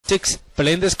6,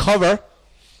 Belinda's cover.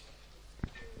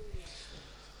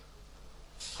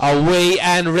 Away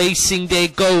and racing they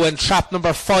go, and trap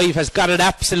number 5 has got an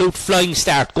absolute flying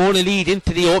start. Going to lead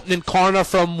into the opening corner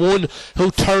from 1 who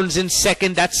turns in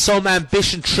second. That's Some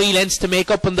Ambition, 3 lengths to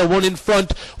make up on the 1 in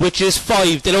front, which is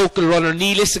 5, the local runner,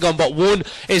 NIL IS AGAM. But 1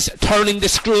 is turning the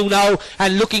screw now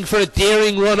and looking for a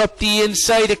daring run up the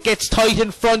inside. It gets tight in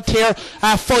front here.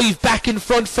 5 back in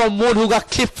front from 1 who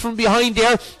got clipped from behind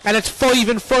there, and it's 5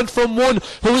 in front from 1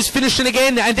 who is finishing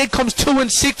again, and then comes 2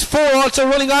 and 6, 4 also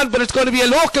running on, but it's going to be a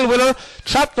local winner.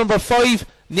 Trap number 5,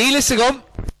 NIL IS AGAM.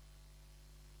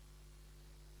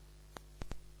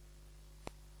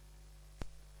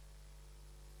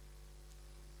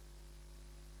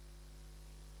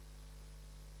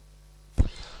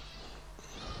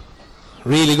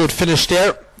 Really good finish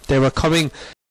there. They were coming